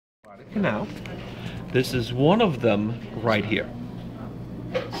Now, this is one of them right here.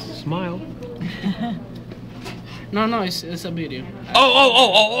 Smile. No, it's a video.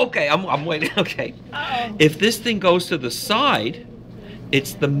 Okay. I'm waiting. Okay. If this thing goes to the side,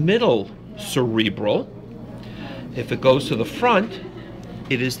 it's the middle cerebral. If it goes to the front,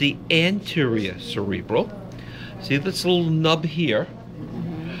 it is the anterior cerebral. See this little nub here?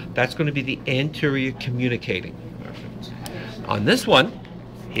 That's going to be the anterior communicating. On this one,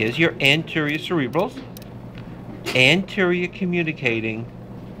 here's your anterior cerebrals, anterior communicating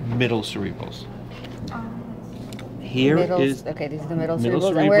middle cerebrals. Here is okay, these are the middle middle cerebrals.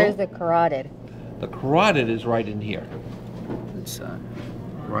 cerebral. And where is the carotid? The carotid is right in here. It's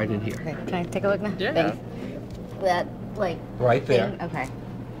Right in here. Okay, can I take a look now? Yeah. Thanks. That, like, Right there. thing? Okay.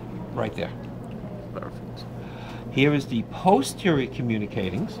 Right there. perfect. Here is the posterior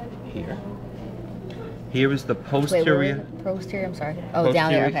communicatings. Here. Here is the Wait, posterior. where is it? Posterior, I'm sorry. Oh,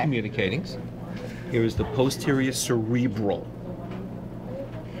 down there, okay. Communicatings. Here is the posterior cerebral.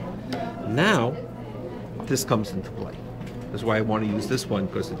 Now, this comes into play. That's why I want to use this one,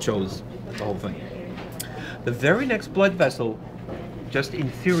 because it shows the whole thing. The very next blood vessel, just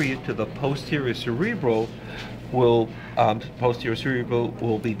inferior to the posterior cerebral, will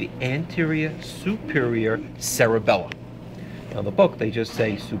be the anterior superior cerebella. Now, in the book, they just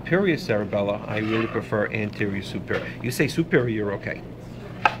say superior cerebella. I really prefer anterior superior. You say superior, you're okay.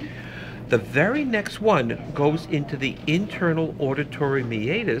 The very next one goes into the internal auditory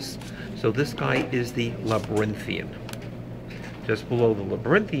meatus, so this guy is the labyrinthian. Just below the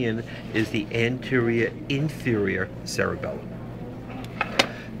labyrinthian is the anterior inferior cerebellum.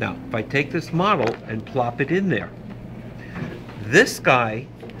 Now, if I take this model and plop it in there, this guy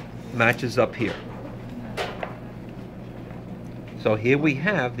matches up here. So here we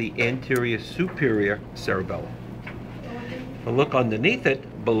have the anterior superior cerebellum. Now look underneath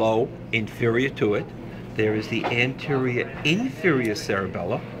it, below, inferior to it, there is the anterior inferior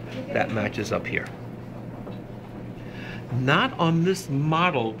cerebellum that matches up here. Not on this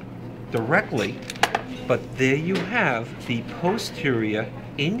model directly, but there you have the posterior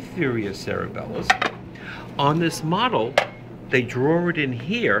inferior cerebellum. On this model, they draw it in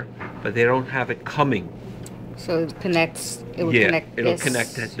here, but they don't have it coming. So it connects, it would connect it'll this.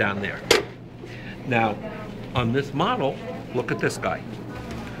 connect it down there. Now, on this model, look at this guy.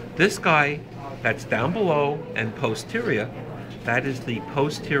 This guy that's down below and posterior, that is the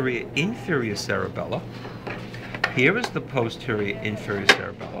posterior inferior cerebellum. Here is the posterior inferior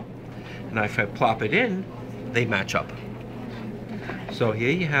cerebellum. And if I plop it in, they match up. So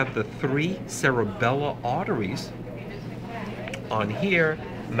here you have the three cerebellar arteries on here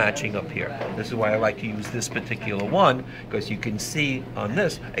matching up here. This is why I like to use this particular one, because you can see on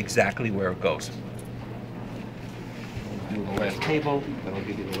this exactly where it goes. We'll do the last table, then I'll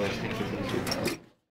give you the last table.